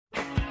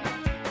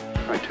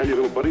I tell you,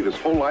 little buddy, this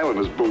whole island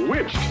is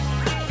bewitched.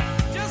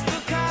 Just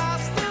a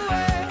castaway,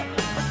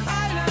 an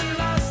island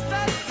lost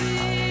at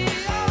sea.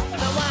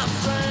 Now I'm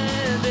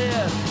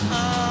stranded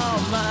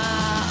on my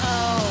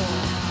own.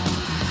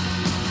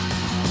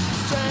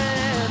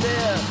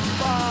 Stranded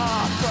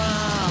far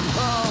from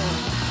home.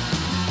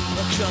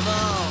 Come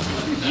on.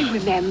 You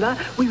remember,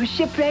 we were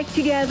shipwrecked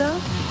together.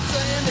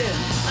 Stranded,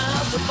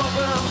 I'm so far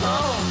from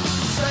home.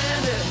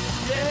 Stranded,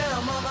 yeah,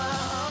 I'm on my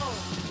own.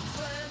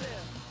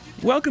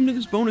 Stranded. Welcome to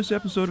this bonus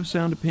episode of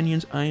Sound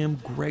Opinions. I am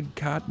Greg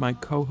Cott. My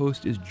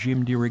co-host is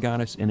Jim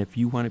DeRogatis. And if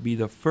you want to be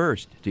the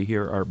first to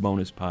hear our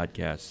bonus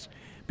podcasts,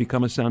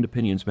 become a Sound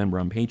Opinions member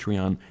on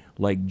Patreon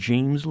like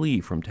James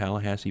Lee from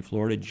Tallahassee,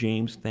 Florida.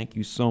 James, thank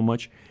you so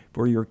much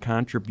for your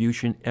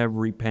contribution.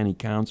 Every penny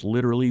counts.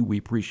 Literally, we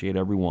appreciate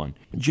everyone.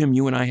 Jim,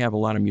 you and I have a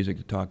lot of music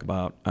to talk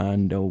about,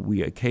 and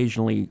we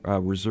occasionally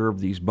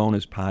reserve these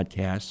bonus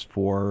podcasts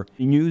for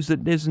news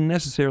that isn't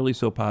necessarily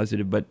so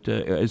positive, but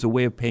as a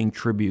way of paying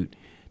tribute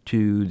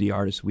to the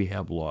artists we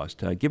have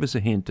lost. Give us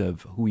a hint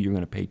of who you're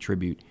going to pay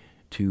tribute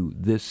to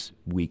this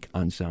week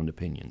on Sound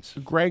Opinions.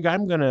 Greg,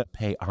 I'm going to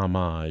pay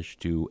homage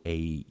to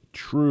a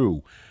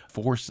true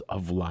force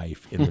of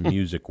life in the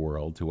music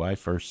world, who I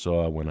first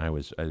saw when I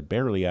was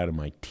barely out of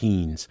my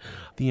teens.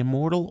 The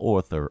immortal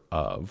author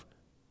of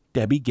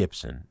Debbie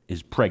Gibson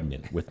is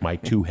pregnant with my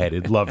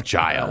two-headed love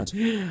child.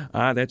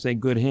 That's a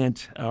good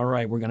hint. All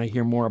right, we're going to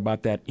hear more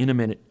about that in a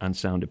minute on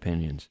Sound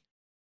Opinions.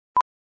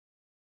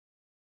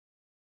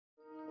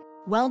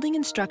 Welding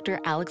instructor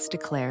Alex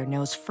DeClaire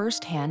knows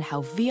firsthand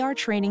how VR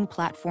training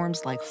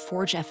platforms like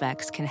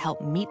ForgeFX can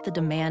help meet the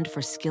demand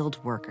for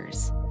skilled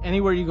workers.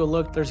 Anywhere you go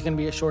look, there's going to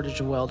be a shortage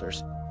of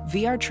welders.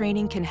 VR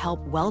training can help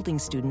welding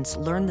students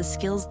learn the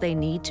skills they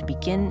need to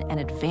begin and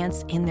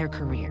advance in their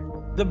career.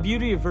 The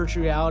beauty of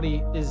virtual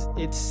reality is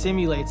it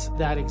simulates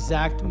that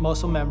exact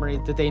muscle memory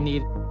that they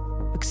need.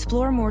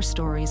 Explore more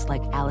stories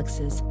like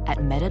Alex's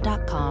at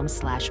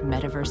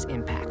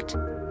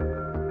meta.com/metaverseimpact.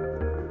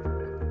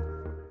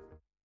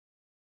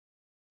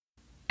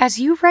 As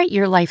you write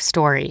your life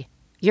story,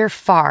 you're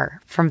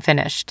far from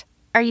finished.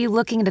 Are you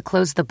looking to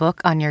close the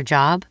book on your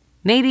job?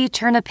 Maybe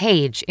turn a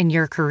page in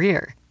your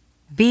career?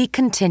 Be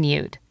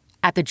continued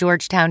at the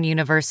Georgetown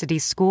University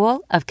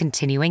School of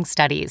Continuing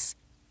Studies.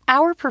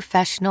 Our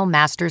professional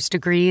master's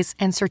degrees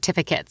and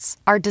certificates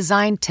are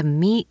designed to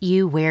meet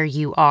you where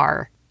you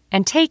are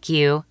and take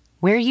you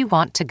where you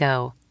want to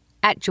go.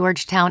 At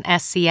Georgetown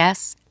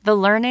SCS, the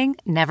learning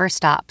never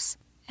stops,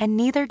 and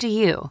neither do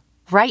you.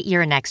 Write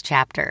your next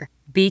chapter.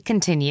 Be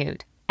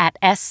continued at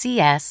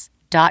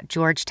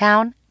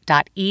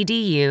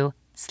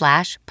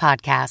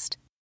scs.georgetown.edu/podcast.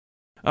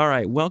 All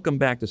right, welcome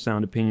back to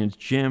Sound Opinions.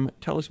 Jim,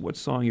 tell us what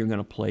song you're going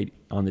to play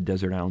on the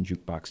Desert Island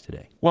Jukebox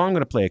today. Well, I'm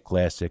going to play a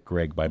classic,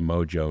 Greg, by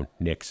Mojo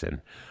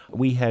Nixon.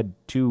 We had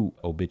two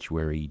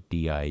obituary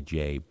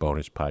DIJ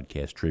bonus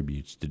podcast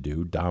tributes to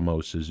do,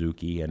 Damo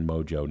Suzuki and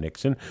Mojo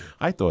Nixon.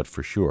 I thought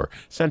for sure,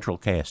 central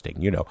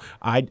casting,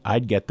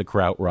 I'd get the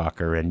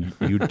krautrocker and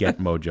you'd get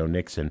Mojo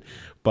Nixon.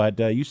 But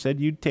you said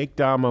you'd take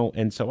Damo,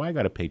 and so I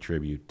got to pay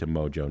tribute to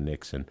Mojo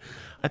Nixon.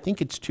 I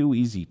think it's too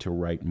easy to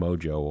write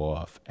Mojo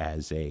off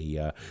as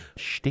a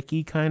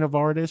shticky kind of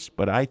artist,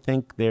 but I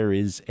think there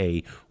is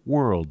a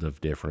world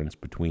of difference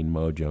between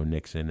Mojo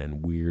Nixon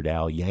and Weird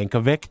Al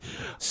Yankovic,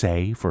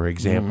 say, for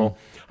example. Mm-hmm.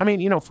 I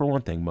mean, for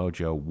one thing,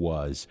 Mojo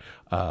was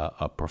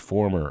a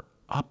performer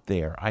up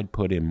there. I'd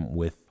put him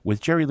with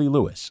Jerry Lee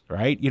Lewis,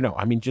 right? He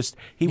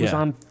was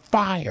on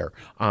fire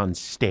on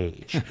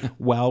stage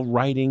while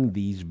writing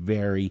these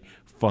very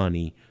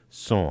funny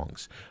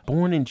songs.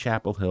 Born in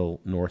Chapel Hill,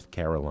 North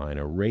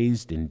Carolina,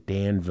 raised in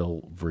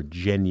Danville,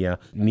 Virginia,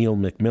 Neil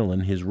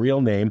McMillan, his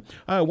real name,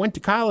 went to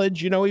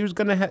college. He was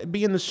going to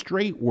be in the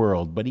straight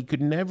world, but he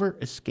could never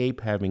escape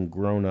having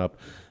grown up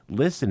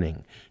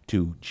listening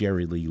to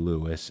Jerry Lee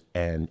Lewis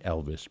and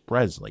Elvis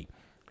Presley.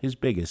 His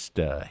biggest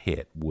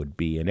hit would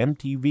be an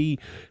MTV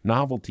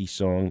novelty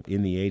song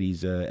in the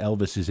 80s,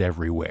 Elvis is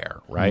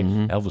Everywhere, right?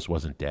 Mm-hmm. Elvis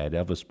wasn't dead.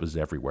 Elvis was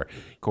everywhere.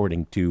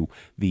 According to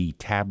the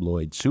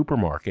tabloid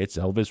supermarkets,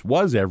 Elvis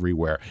was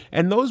everywhere.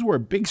 And those were a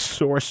big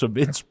source of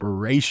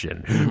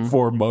inspiration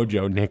for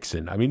Mojo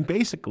Nixon. I mean,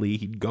 basically,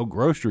 he'd go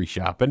grocery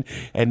shopping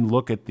and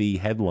look at the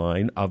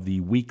headline of the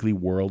Weekly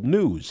World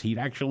News. He'd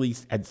actually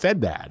had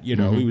said that,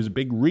 he was a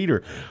big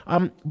reader.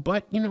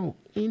 But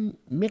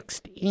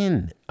mixed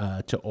in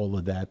to all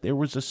of that, there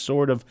was a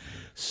sort of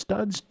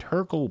Studs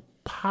Terkel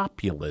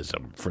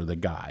populism for the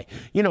guy.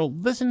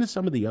 Listen to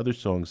some of the other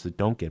songs that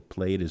don't get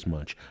played as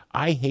much.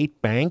 I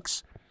Hate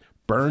Banks,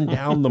 Burn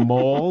Down the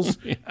Malls,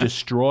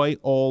 Destroy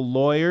All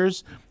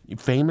Lawyers,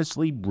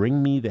 famously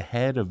Bring Me the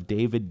Head of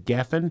David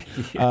Geffen.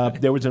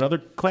 There was another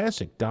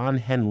classic, Don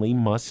Henley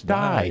Must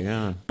Die.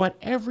 Yeah. But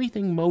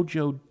everything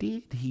Mojo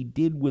did, he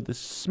did with a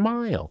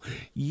smile.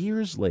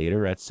 Years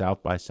later at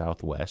South by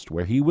Southwest,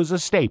 where he was a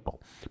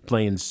staple,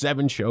 playing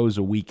 7 shows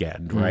a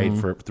weekend, right,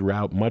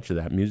 throughout much of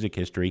that music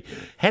history,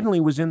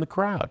 Henley was in the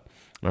crowd.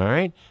 All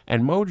right?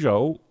 And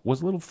Mojo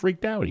was a little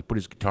freaked out. He put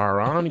his guitar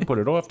on, he put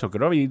it off, took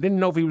it off. He didn't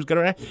know if he was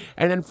going to...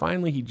 And then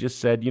finally he just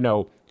said,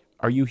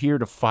 are you here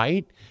to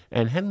fight?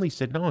 And Henley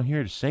said, no, I'm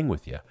here to sing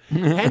with you.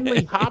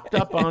 Henley hopped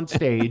up on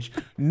stage,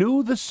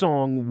 knew the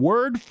song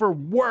word for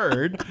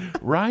word,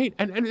 right?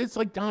 And it's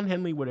like, Don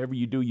Henley, whatever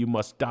you do, you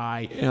must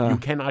die. Yeah. You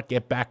cannot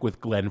get back with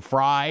Glenn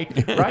Fry,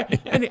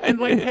 right? and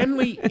like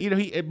Henley,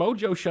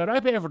 Mojo shut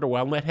up after a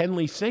while and let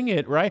Henley sing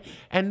it, right?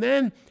 And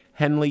then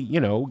Henley,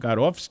 got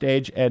off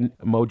stage and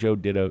Mojo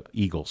did a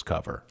Eagles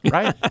cover,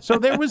 right? So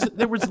there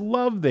was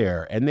love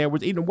there, and there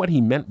was, what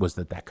he meant was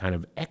that kind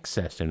of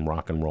excess in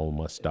rock and roll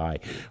must die.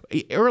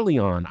 Early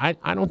on, I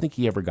don't think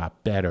he ever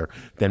got better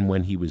than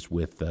when he was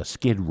with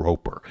Skid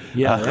Roper.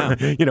 Yeah.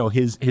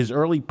 His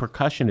early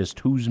percussionist,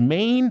 whose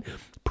main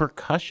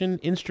percussion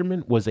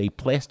instrument was a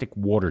plastic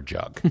water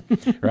jug,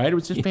 right? It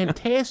was just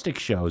fantastic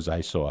shows I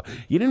saw.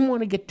 You didn't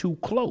want to get too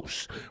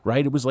close,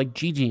 right? It was like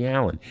Gigi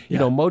Allen.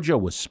 Mojo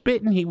was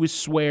spitting, he was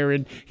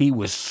swearing, he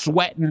was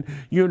sweating,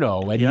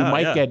 and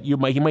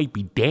he might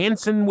be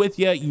dancing with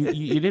you.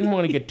 You didn't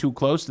want to get too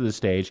close to the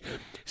stage.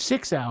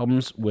 6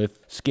 albums with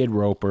Skid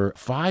Roper,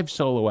 5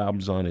 solo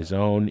albums on his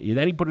own.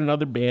 Then he put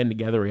another band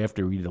together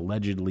after he'd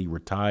allegedly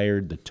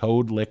retired, the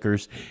Toad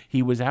Lickers.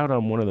 He was out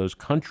on one of those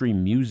country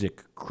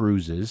music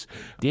cruises,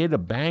 did a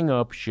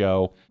bang-up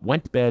show,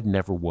 went to bed,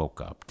 never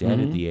woke up, dead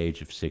at the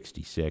age of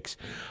 66.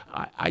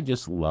 I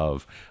just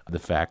love the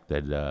fact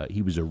that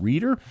he was a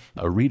reader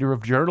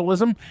of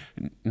journalism,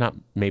 not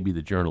maybe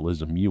the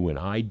journalism you and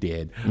I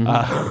did,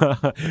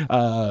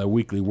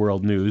 Weekly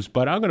World News,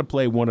 but I'm going to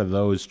play one of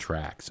those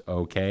tracks,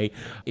 okay?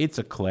 It's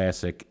a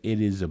classic. It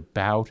is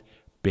about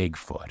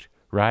Bigfoot,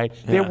 right?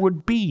 Yeah. There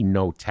would be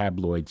no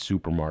tabloid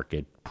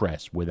supermarket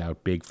press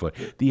without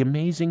Bigfoot. The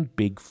Amazing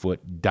Bigfoot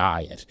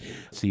Diet.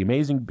 It's the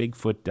Amazing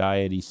Bigfoot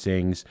Diet. He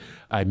sings,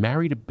 I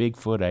married a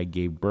Bigfoot, I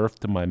gave birth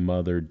to my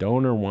mother,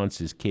 donor wants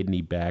his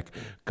kidney back,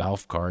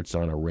 golf carts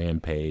on a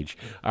rampage.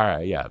 All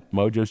right, yeah,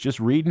 Mojo's just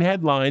reading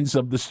headlines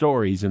of the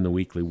stories in the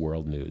Weekly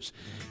World News.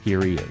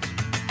 Here he is.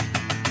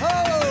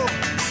 Oh,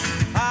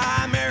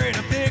 I married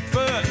a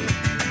Bigfoot.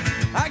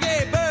 I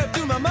gave birth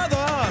to my mother.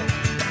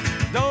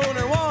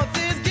 Donor wants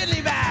his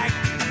kidney back.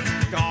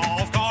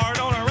 Golf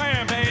cart on a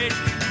rampage.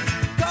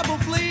 Couple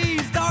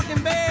fleas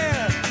talking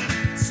bear.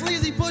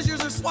 Sleazy pushers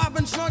are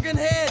swapping shrunken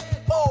head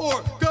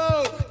for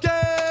cocaine.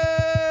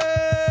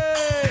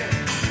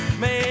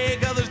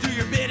 Make others do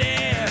your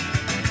bidding.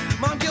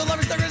 Mom killed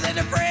lovers, suckers in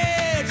the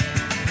fridge.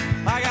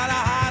 I got a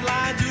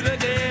hotline to the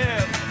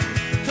dev.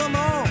 Come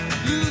on,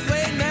 lose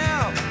weight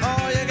now.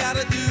 All you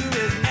gotta do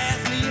is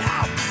ask me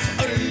how.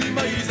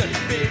 Amazing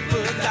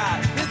Bigfoot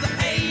died. It's an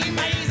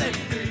amazing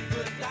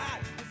Bigfoot died.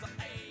 It's an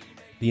amazing.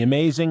 The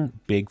Amazing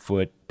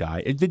Bigfoot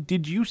Diet.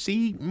 Did you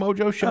see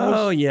Mojo shows?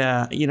 Oh,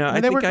 yeah. I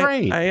they think were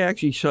great. I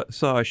actually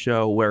saw a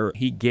show where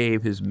he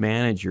gave his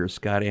manager,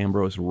 Scott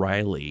Ambrose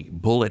Riley,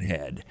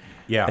 Bullethead,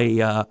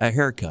 a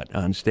haircut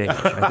on stage.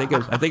 I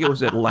think it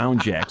was at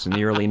Lounge Acts in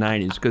the early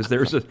 90s, because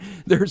there's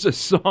a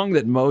song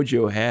that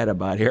Mojo had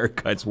about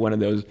haircuts, one of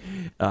those,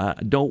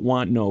 don't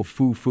want no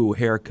foo-foo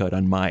haircut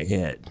on my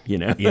head,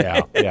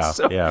 Yeah.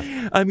 So,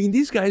 yeah. I mean,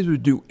 these guys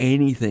would do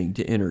anything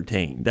to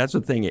entertain. That's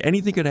the thing.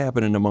 Anything could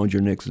happen in a Mojo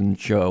Nixon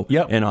show,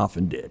 and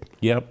often did.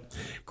 Yep.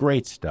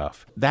 Great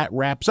stuff. That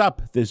wraps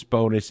up this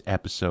bonus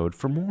episode.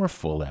 For more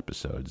full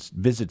episodes,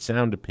 visit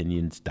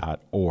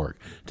soundopinions.org.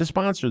 To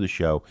sponsor the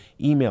show,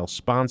 email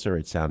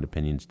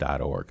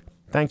sponsor@soundopinions.org.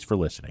 Thanks for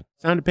listening.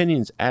 Sound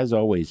Opinions, as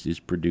always,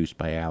 is produced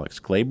by Alex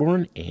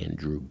Claiborne,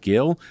 Andrew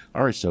Gill,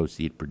 our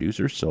associate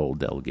producer, Sol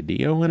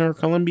Delgadillo, and our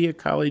Columbia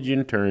College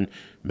intern,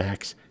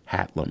 Max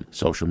Hatlam.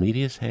 Social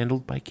media is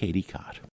handled by Katie Cott.